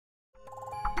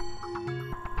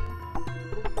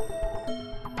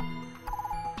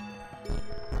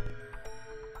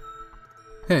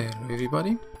Hello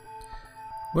everybody,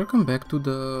 welcome back to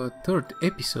the third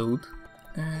episode,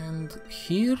 and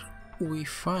here we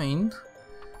find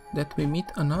that we meet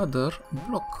another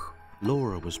block.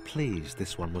 Laura was pleased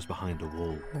this one was behind a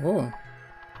wall. Oh.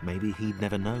 Maybe he'd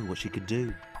never know what she could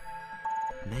do.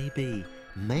 Maybe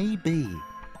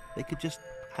they could just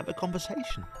have a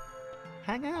conversation,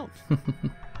 hang out.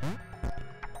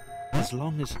 As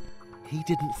long as he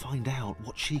didn't find out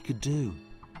what she could do,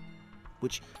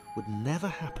 which would never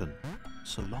happen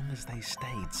so long as they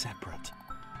stayed separate.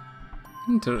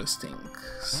 Interesting.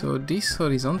 So this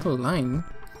horizontal line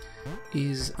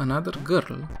is another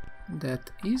girl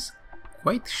that is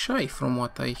quite shy from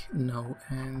what I know,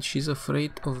 and she's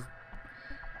afraid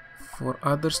for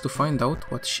others to find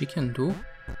out what she can do.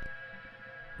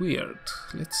 Weird.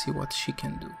 Let's see what she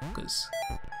can do, because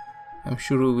I'm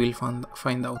sure we will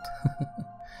find out.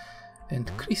 And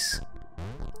Chris,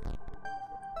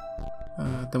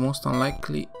 the most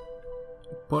unlikely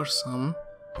person,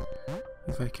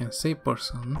 if I can say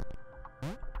person,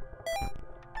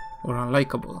 or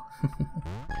unlikable.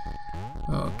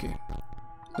 Okay,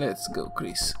 let's go,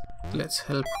 Chris. Let's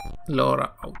help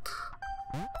Laura out.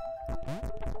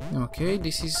 Okay,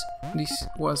 this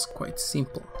was quite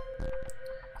simple.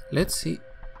 Let's see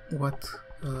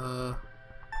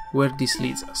where this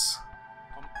leads us.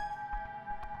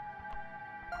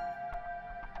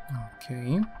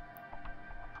 Okay.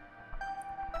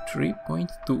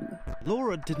 3.2.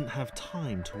 Laura didn't have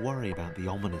time to worry about the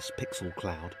ominous pixel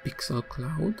cloud. Pixel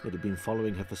cloud? It had been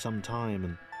following her for some time,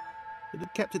 and it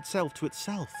had kept itself to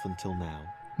itself until now.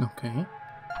 Okay.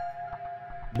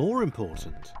 More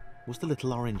important was the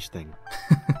little orange thing,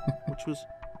 which was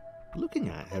looking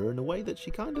at her in a way that she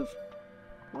kind of,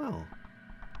 well,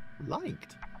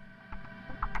 liked.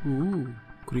 Ooh,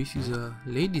 Chris is a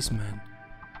ladies' man.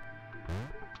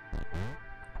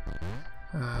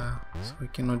 So I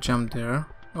cannot jump there.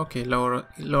 Okay, Laura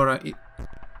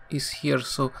is here,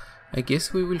 so I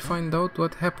guess we will find out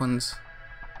what happens.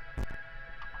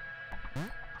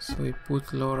 So we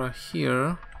put Laura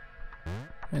here,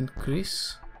 and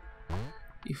Chris.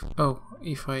 If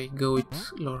I go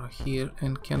with Laura here,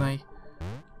 and can I?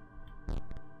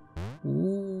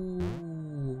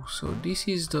 Ooh, so this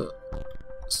is the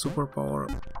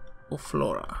superpower of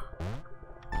Laura.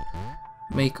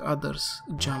 Make others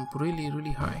jump really,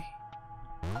 really high.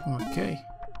 Okay.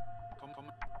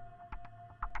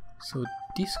 So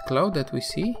this cloud that we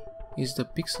see is the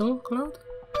pixel cloud?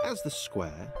 As the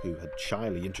square, who had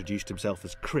shyly introduced himself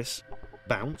as Chris,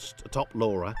 bounced atop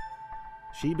Laura,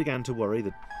 she began to worry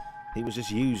that he was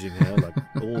just using her like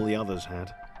all the others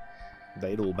had.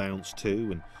 They'd all bounced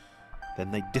too, and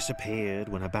then they disappeared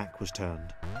when her back was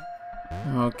turned.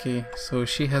 Okay, so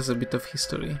she has a bit of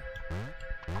history.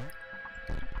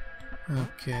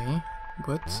 Okay,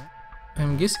 but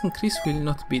I'm guessing Chris will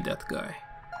not be that guy.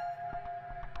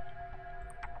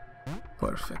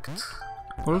 Perfect.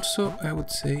 Also, I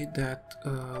would say that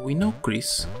we know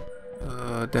Chris,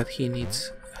 that he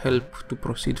needs help to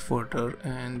proceed further,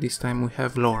 and this time we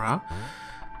have Laura,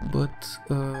 but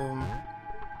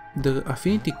the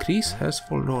affinity Chris has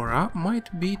for Laura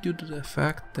might be due to the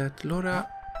fact that Laura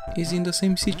is in the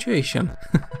same situation.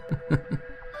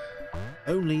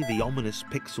 Only the ominous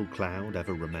pixel cloud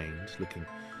ever remained, looking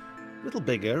a little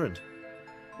bigger and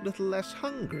a little less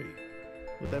hungry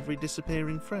with every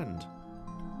disappearing friend.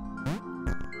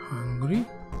 Hungry?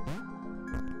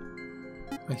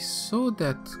 I saw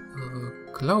that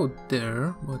cloud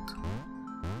there, but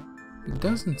it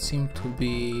doesn't seem to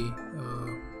be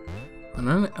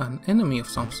an enemy of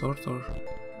some sort, or...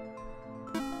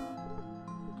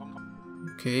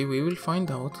 Okay, we will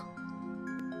find out.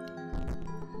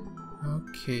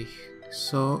 Okay,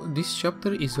 so this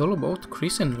chapter is all about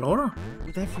Chris and Laura?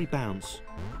 With every bounce,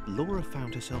 Laura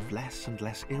found herself less and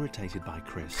less irritated by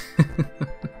Chris.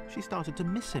 She started to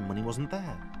miss him when he wasn't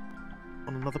there,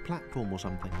 on another platform or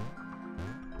something.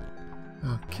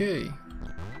 Okay.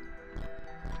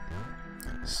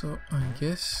 So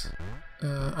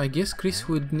I guess Chris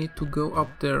would need to go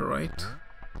up there, right?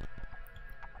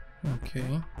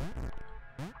 Okay.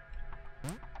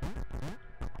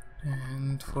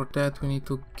 And for that we need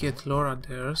to get Laura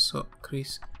there, so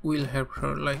Chris will help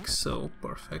her like so.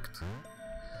 Perfect.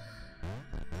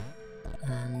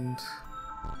 And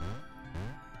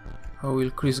how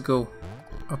will Chris go?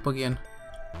 Up again.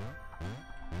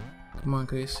 Come on,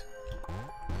 Chris.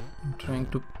 I'm trying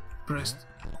to press.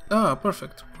 Ah,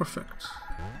 perfect, perfect.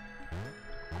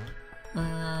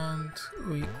 And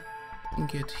we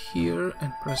get here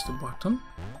and press the button.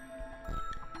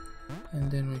 And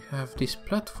then we have this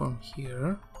platform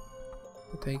here,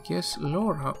 but I guess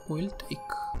Laura will take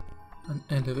an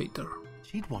elevator.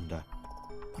 She'd wonder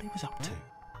what he was up to.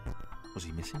 Was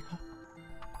he missing her?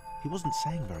 He wasn't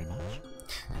saying very much.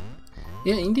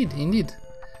 Yeah, indeed.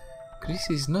 Chris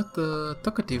is not a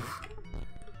talkative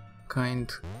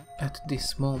kind at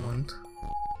this moment.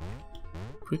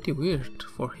 Pretty weird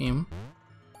for him.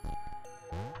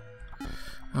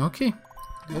 Okay,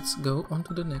 let's go on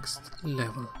to the next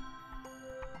level.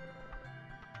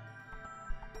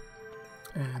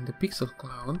 And the pixel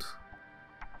cloud.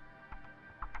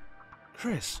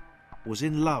 Chris was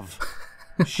in love.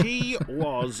 She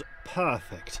was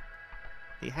perfect.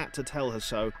 He had to tell her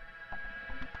so.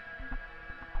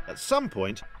 At some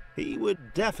point, he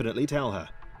would definitely tell her.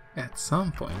 At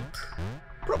some point.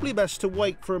 Probably best to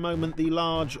wait for a moment the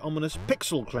large, ominous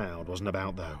pixel cloud wasn't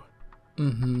about, though.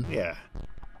 Yeah,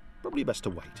 probably best to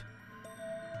wait.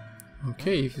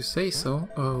 Okay, if you say so.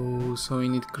 Oh, so we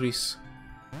need Chris.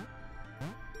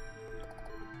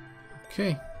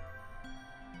 Okay.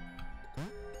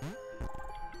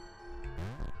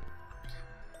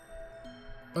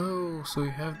 Oh, so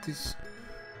you have this...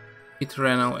 It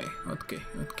ran away. Okay.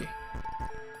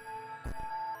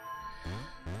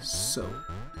 So...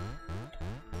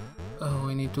 Oh,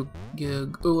 we need to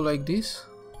go like this.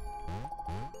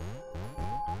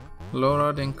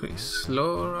 Laura, then Chris.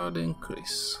 Laura, then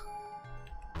Chris.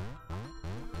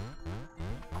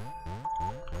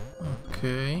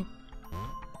 Okay.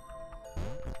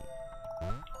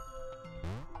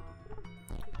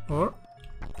 Or...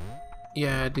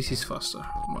 Yeah, this is faster.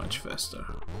 Much faster.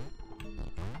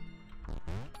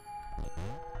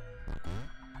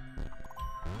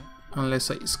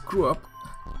 Unless I screw up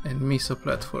and miss a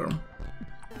platform.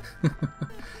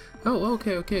 Oh,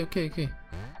 okay.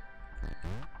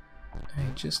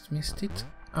 I just missed it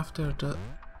after the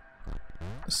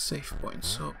save point,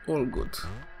 so all good.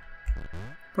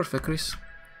 Perfect, Chris.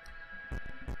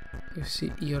 You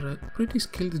see, you're a pretty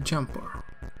skilled jumper.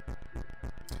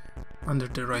 Under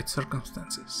the right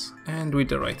circumstances and with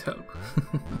the right help.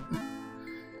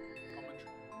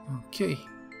 Okay.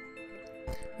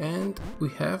 And we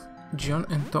have John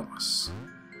and Thomas.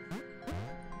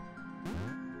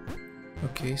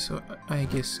 Okay, so I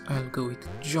guess I'll go with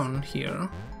John here.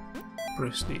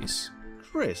 Press this.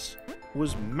 Chris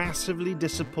was massively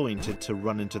disappointed to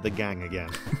run into the gang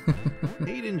again.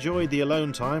 He'd enjoyed the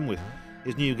alone time with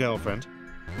his new girlfriend.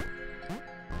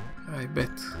 I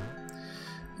bet.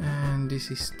 And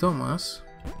this is Thomas.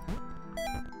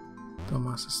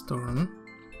 Thomas's turn.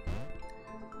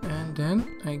 And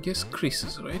then I guess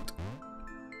Chris's, right?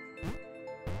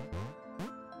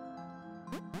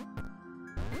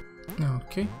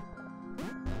 Okay.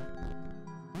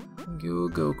 You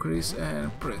go, Chris,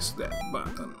 and press that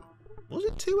button. Was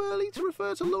it too early to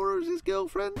refer to Laura as his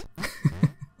girlfriend?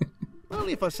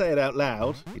 Only if I say it out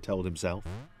loud, he told himself.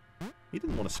 He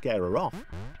didn't want to scare her off.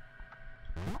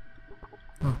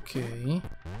 Okay.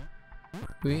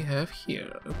 We have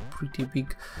here a pretty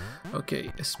big...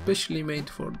 Okay, especially made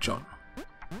for John.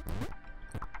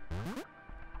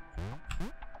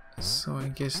 So I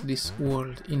guess this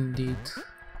world indeed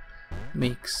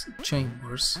makes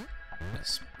chambers,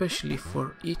 especially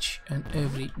for each and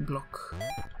every block.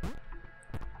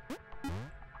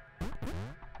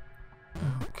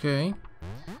 Okay,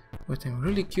 but I'm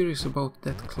really curious about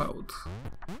that cloud.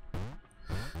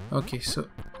 Okay, so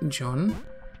John,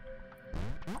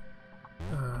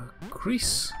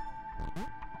 Chris,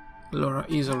 Laura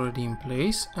is already in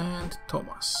place, and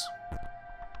Thomas.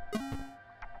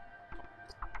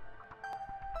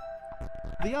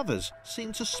 The others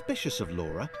seemed suspicious of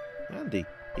Laura and the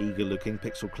eager-looking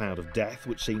pixel cloud of death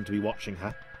which seemed to be watching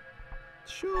her.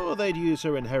 Sure, they'd use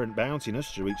her inherent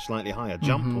bounciness to reach slightly higher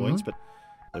jump points, but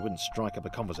they wouldn't strike up a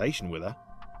conversation with her.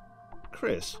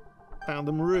 Chris found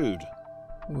them rude.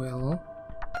 Well...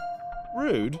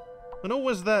 Rude? And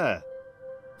always there.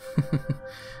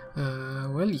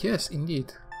 Well, yes,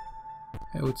 indeed.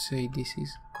 I would say this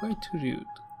is quite rude.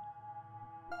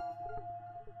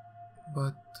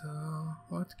 But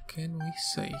what can we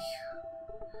say?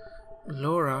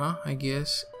 Laura, I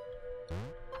guess,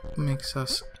 makes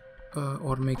us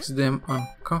or makes them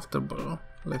uncomfortable,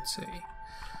 let's say,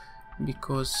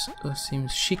 because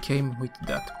seems she came with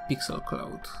that pixel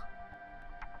cloud.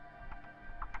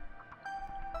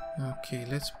 Okay,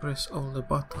 let's press all the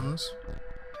buttons.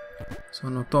 So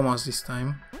no Thomas this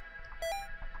time.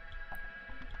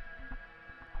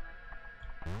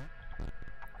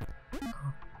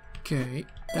 Okay,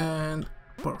 and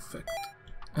perfect.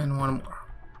 And one more.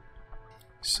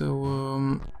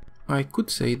 So I could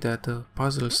say that the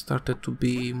puzzles started to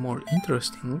be more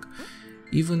interesting,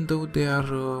 even though they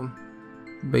are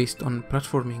based on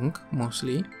platforming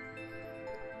mostly.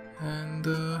 And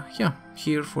yeah,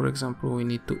 here for example we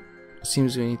need to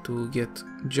get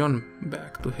John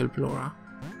back to help Laura.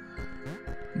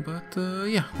 But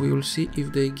yeah, we will see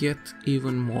if they get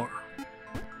even more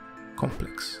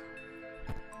complex.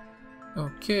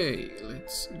 Okay,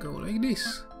 let's go like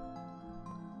this.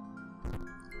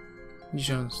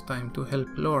 John's time to help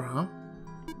Laura.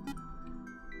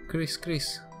 Chris,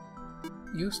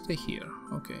 you stay here.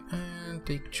 Okay, and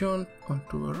take John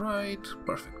onto the right.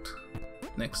 Perfect.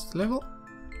 Next level.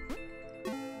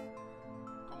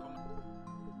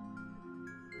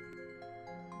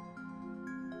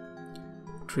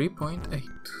 .8.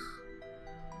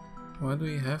 What do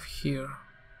we have here?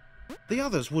 The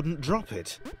others wouldn't drop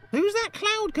it. Who's that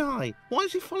cloud guy? Why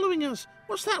is he following us?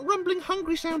 What's that rumbling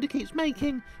hungry sound he keeps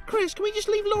making? Chris, can we just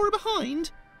leave Laura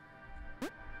behind?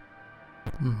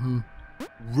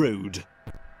 Rude.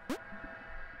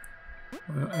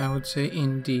 Well, I would say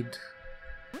indeed.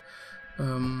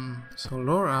 So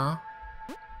Laura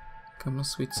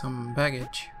comes with some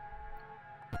baggage.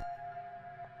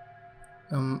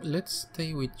 Let's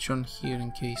stay with John here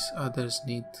in case others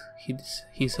need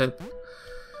his help.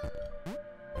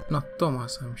 Not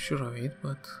Thomas, I'm sure of it,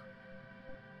 but...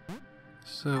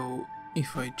 So,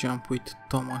 if I jump with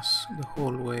Thomas the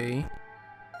whole way...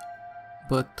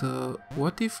 But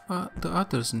what if the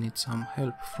others need some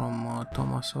help from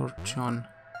Thomas or John?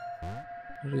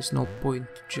 There is no point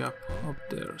to jump up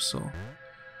there, so...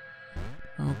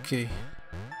 Okay.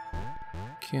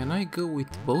 Can I go with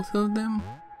both of them?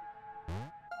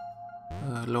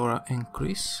 Laura and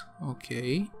Chris,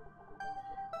 okay.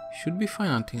 Should be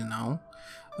fine until now.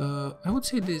 I would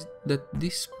say that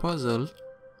this puzzle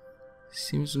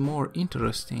seems more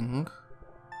interesting,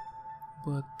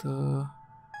 but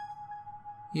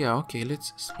yeah, okay,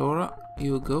 let's Laura,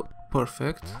 you go,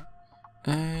 perfect,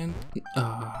 and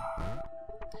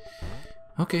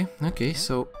okay,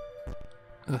 so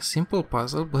a simple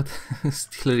puzzle, but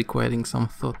still requiring some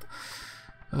thought.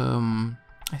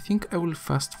 I think I will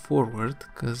fast forward,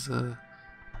 because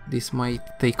this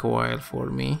might take a while for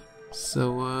me.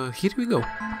 So here we go.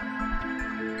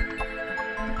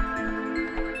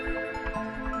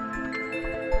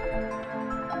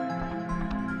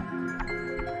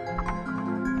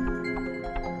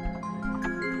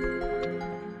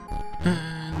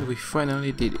 And we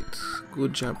finally did it.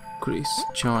 Good job, Chris,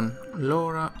 John,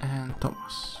 Laura and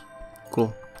Thomas.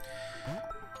 Cool.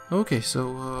 Okay,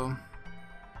 so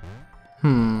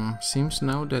seems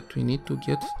now that we need to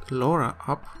get Laura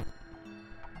up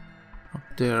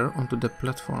there onto the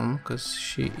platform, because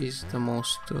she is the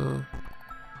most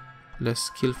less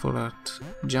skillful at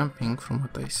jumping from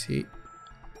what I see.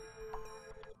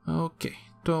 Okay,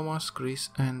 Thomas, Chris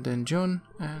and then John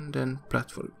and then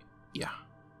platform. Yeah,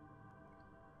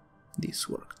 this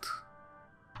worked.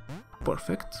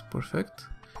 Perfect.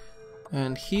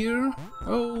 And here,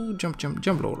 oh,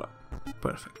 jump Laura.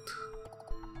 Perfect.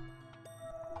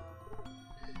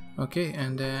 Okay,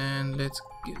 and then let's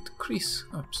get Chris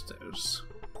upstairs.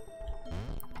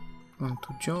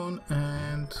 Onto John,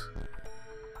 and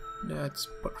that's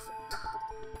perfect.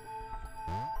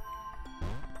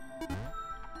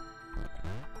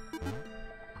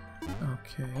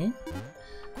 Okay.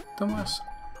 Thomas,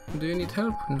 do you need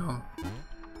help? No.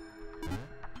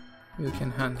 You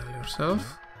can handle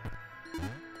yourself.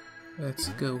 Let's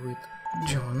go with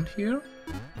John here.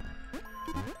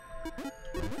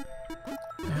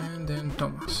 And then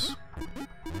Thomas.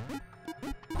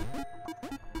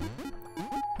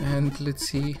 And let's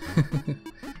see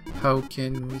how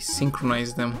can we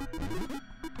synchronize them.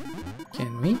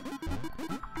 Can we?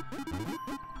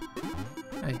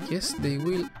 I guess they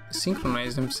will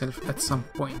synchronize themselves at some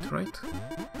point, right?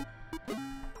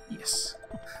 Yes.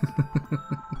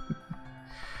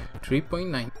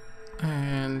 3.9.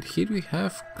 And here we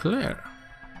have Claire.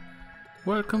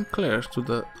 Welcome Claire to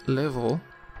the level.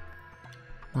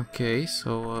 Okay,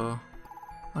 so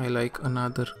I like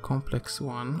another complex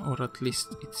one, or at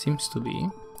least it seems to be.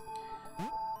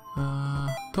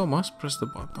 Thomas, press the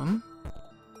button.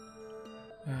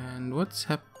 And what's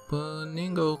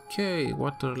happening? Okay,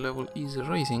 water level is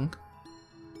rising.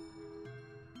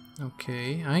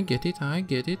 Okay, I get it.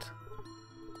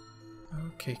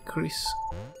 Okay, Chris,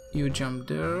 you jump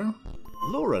there.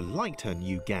 Laura liked her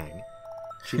new gang.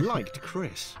 She liked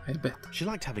Chris. I bet. She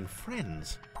liked having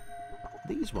friends.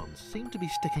 These ones seem to be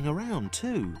sticking around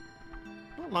too.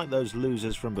 Not like those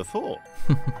losers from before.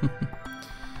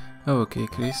 Okay,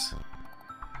 Chris.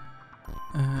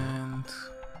 And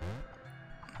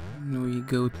we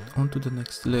go on to the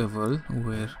next level,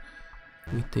 where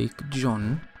we take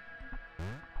John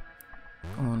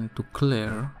on to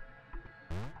Claire.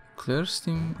 Claire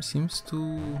seems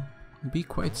to be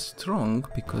quite strong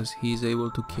because he's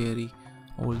able to carry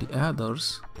all the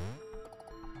others.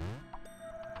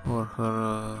 Or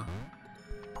her,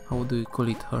 how do we call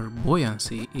it, her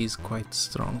buoyancy is quite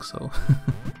strong, so...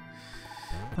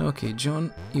 Okay,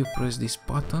 John, you press this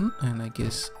button and I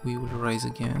guess we will rise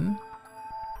again.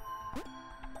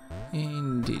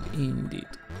 Indeed, indeed.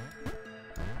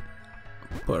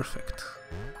 Perfect.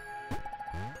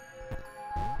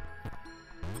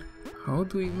 How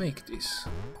do we make this?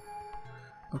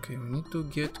 Okay, we need to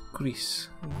get Chris.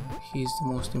 He's the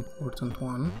most important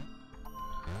one.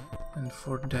 And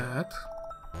for that...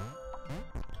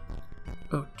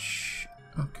 Ouch.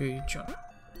 Okay, John.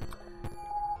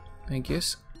 I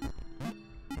guess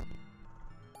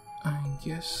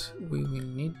we will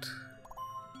need...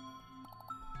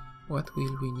 What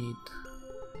will we need?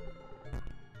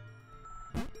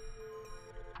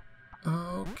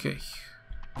 Okay.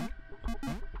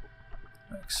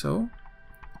 Like so.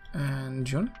 And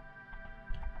John.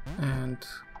 And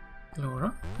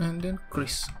Laura. And then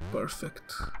Chris.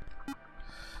 Perfect.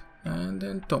 And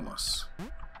then Thomas.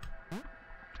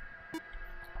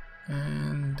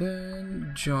 And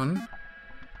then John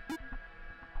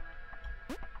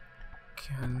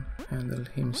can handle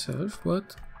himself,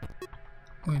 but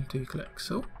we'll do it like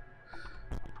so.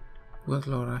 With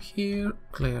Laura here,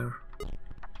 Claire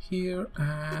here,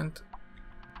 and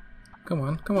come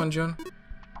on, John.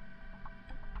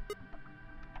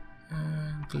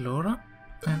 And Laura,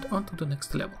 and on to the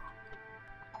next level.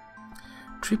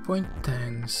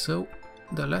 3.10, so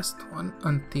the last one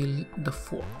until the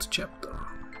 4th chapter.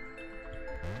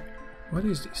 What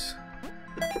is this?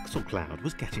 The pixel cloud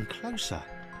was getting closer.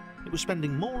 It was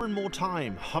spending more and more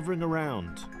time hovering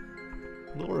around.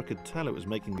 Laura could tell it was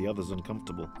making the others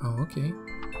uncomfortable. Oh, okay.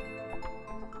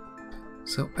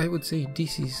 So I would say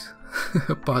this is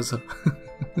a puzzle.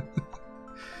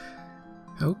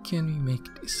 How can we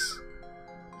make this?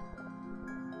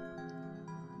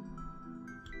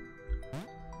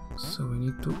 So we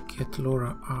need to get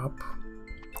Laura up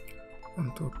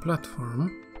onto a platform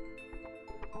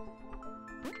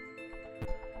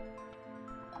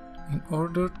in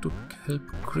order to help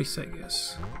Chris, I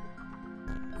guess.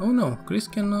 Oh no, Chris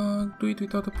can do it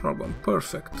without a problem.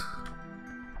 Perfect.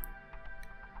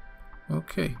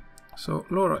 Okay, so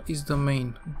Laura is the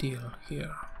main deal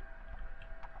here.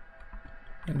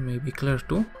 And maybe Claire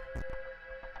too.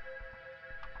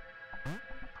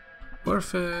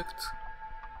 Perfect.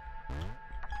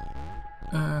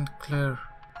 And Claire,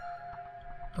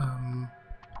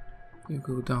 you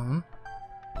go down.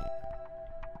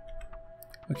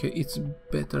 Okay, it's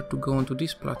better to go onto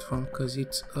this platform because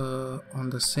it's on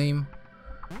the same...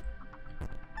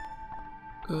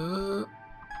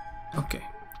 okay.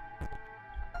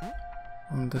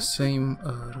 On the same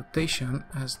rotation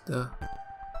as the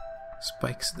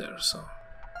spikes there, so...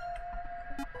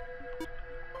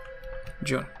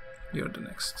 John, you're the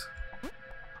next.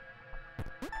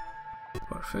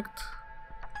 Perfect.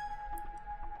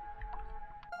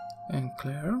 And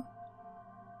Claire.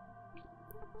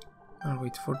 I'll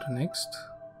wait for the next.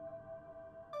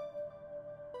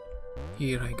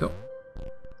 Here I go.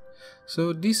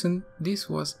 So this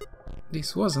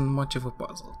wasn't much of a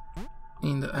puzzle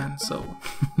in the end, so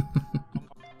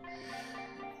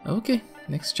okay,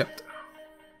 next chapter.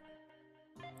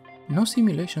 No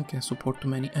simulation can support too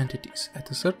many entities. At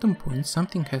a certain point,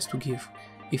 something has to give.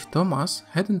 If Thomas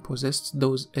hadn't possessed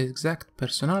those exact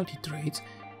personality traits,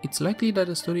 it's likely that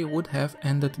the story would have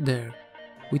ended there.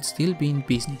 We'd still be in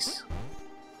business.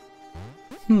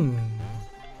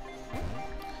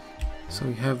 So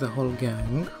we have the whole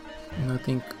gang, and I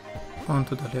think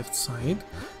onto the left side,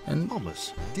 and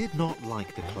Thomas did not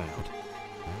like the cloud.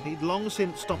 He'd long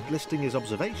since stopped listing his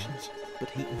observations, but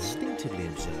he instinctively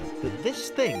observed that this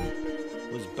thing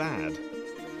was bad.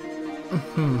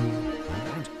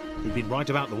 And he'd been right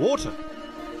about the water.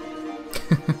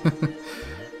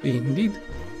 Indeed.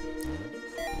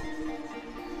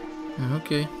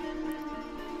 Okay.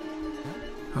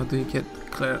 How do you get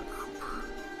Claire up?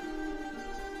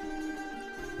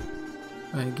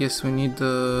 I guess we need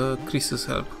Chris's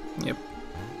help. Yep.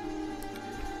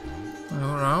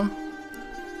 Laura,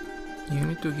 you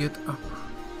need to get up.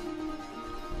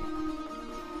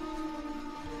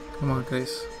 Come on,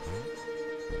 Chris.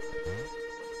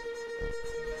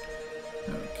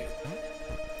 Okay.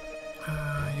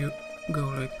 You go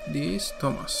like this,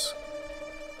 Thomas.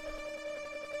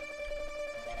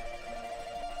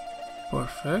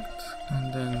 Perfect.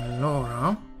 And then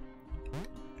Laura.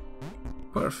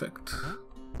 Perfect.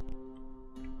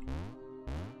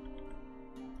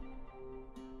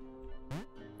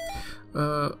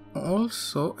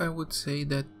 Also, I would say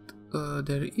that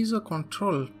there is a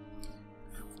control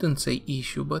wouldn't say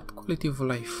issue, but quality of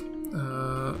life.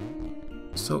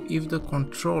 So if the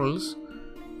controls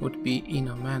would be in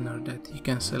a manner that you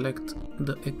can select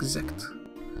the exact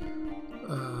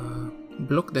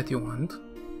block that you want,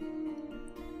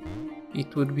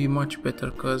 it would be much better,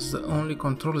 because the only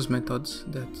controls methods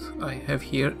that I have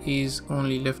here is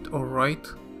only left or right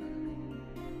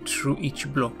through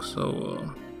each block.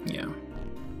 So yeah,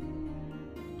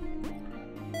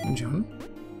 John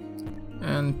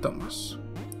and Thomas.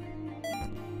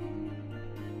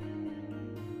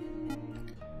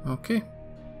 Okay,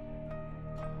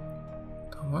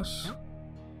 Thomas,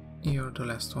 you're the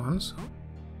last one, so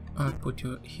I'll put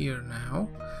you here now.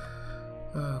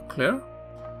 Claire,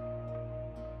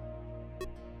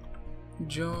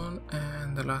 John,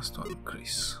 and the last one,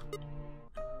 Chris.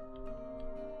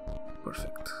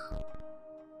 Perfect.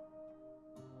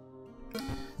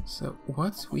 So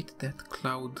what's with that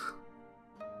cloud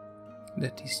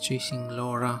that is chasing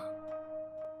Laura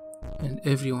and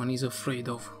everyone is afraid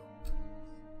of?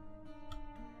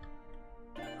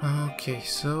 Okay,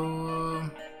 so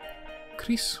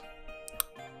Chris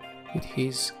with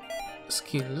his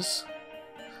skills.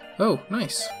 Oh,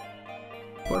 nice.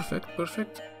 Perfect,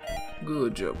 perfect.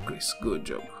 Good job, Chris, good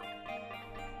job.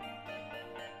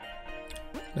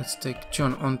 Let's take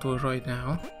John onto right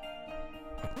now.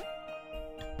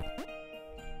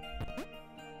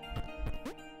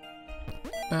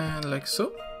 And like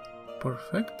so.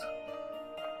 Perfect.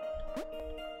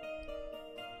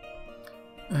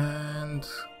 And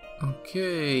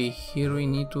okay, here we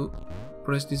need to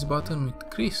press this button with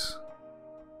Chris.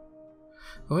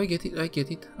 Oh, I get it, I get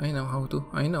it. I know how to,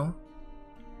 I know.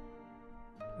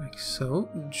 Like so,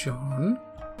 John.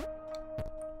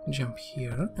 Jump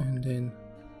here, and then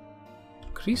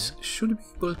Chris should be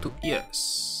able to,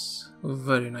 yes,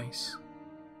 very nice.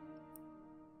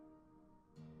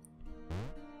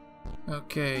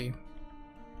 Okay.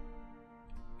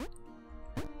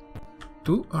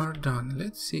 2 are done.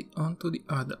 Let's see on to the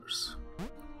others.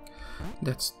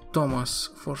 That's Thomas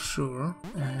for sure.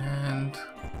 And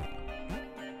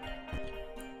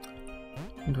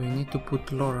do I need to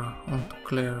put Laura onto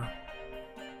Claire?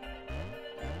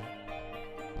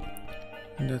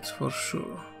 That's for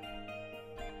sure.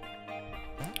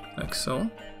 Like so.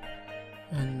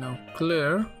 And now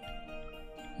Claire.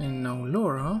 And now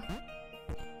Laura.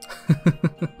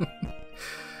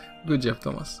 Good job,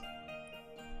 Thomas.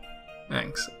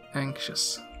 Thanks.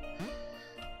 Anxious.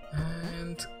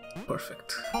 And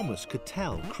perfect. Thomas could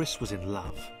tell Chris was in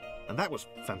love, and that was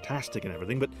fantastic and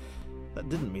everything, but that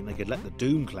didn't mean they could let the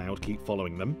doom cloud keep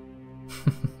following them.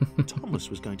 Thomas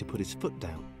was going to put his foot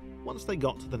down once they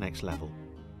got to the next level.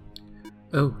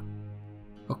 Oh,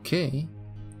 okay.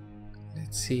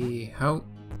 Let's see how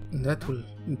that will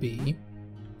be.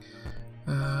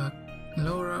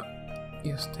 Laura,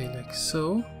 you stay like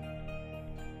so.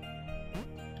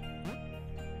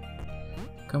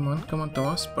 Come on,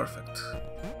 Thomas. Perfect.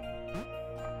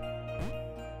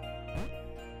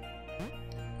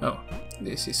 Oh,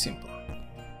 this is simple.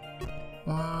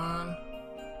 1,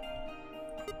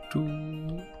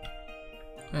 2,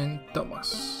 and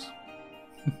Thomas.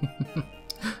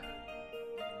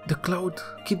 The cloud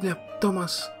kidnapped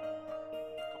Thomas.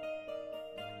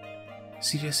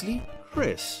 Seriously?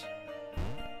 Chris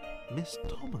missed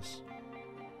Thomas.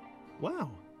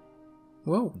 Wow.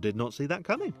 Whoa. Did not see that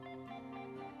coming.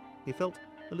 He felt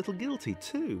a little guilty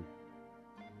too.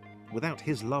 Without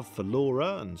his love for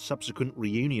Laura and subsequent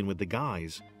reunion with the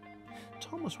guys,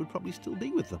 Thomas would probably still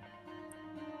be with them.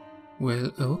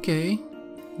 Well, okay.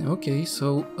 Okay,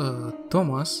 so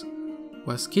Thomas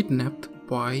was kidnapped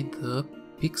by the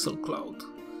Pixel Cloud.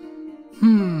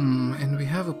 And we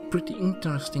have a pretty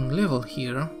interesting level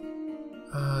here.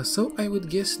 So I would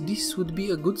guess this would be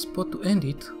a good spot to end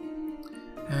it.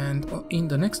 And in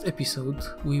the next episode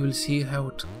we will see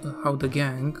how the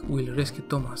gang will rescue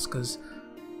Thomas, because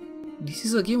this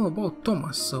is a game about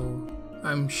Thomas, so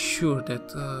I'm sure that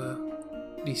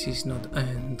this is not the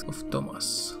end of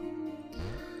Thomas.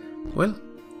 Well,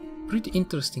 pretty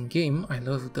interesting game. I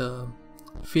love the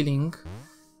feeling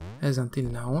as until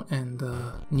now, and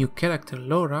the new character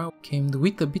Laura came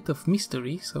with a bit of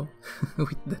mystery, so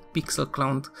with that pixel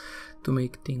clown to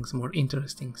make things more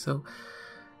interesting. So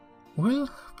well,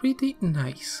 pretty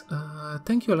nice.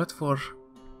 Thank you a lot for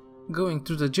going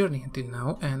through the journey until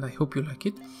now, and I hope you like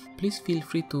it. Please feel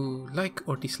free to like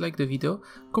or dislike the video,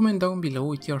 comment down below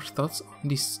with your thoughts on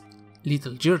this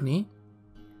little journey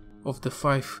of the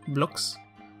 5 blocks,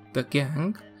 the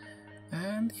gang,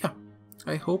 and yeah,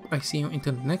 I hope I see you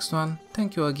until the next one.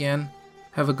 Thank you again,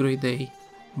 have a great day,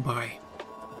 bye.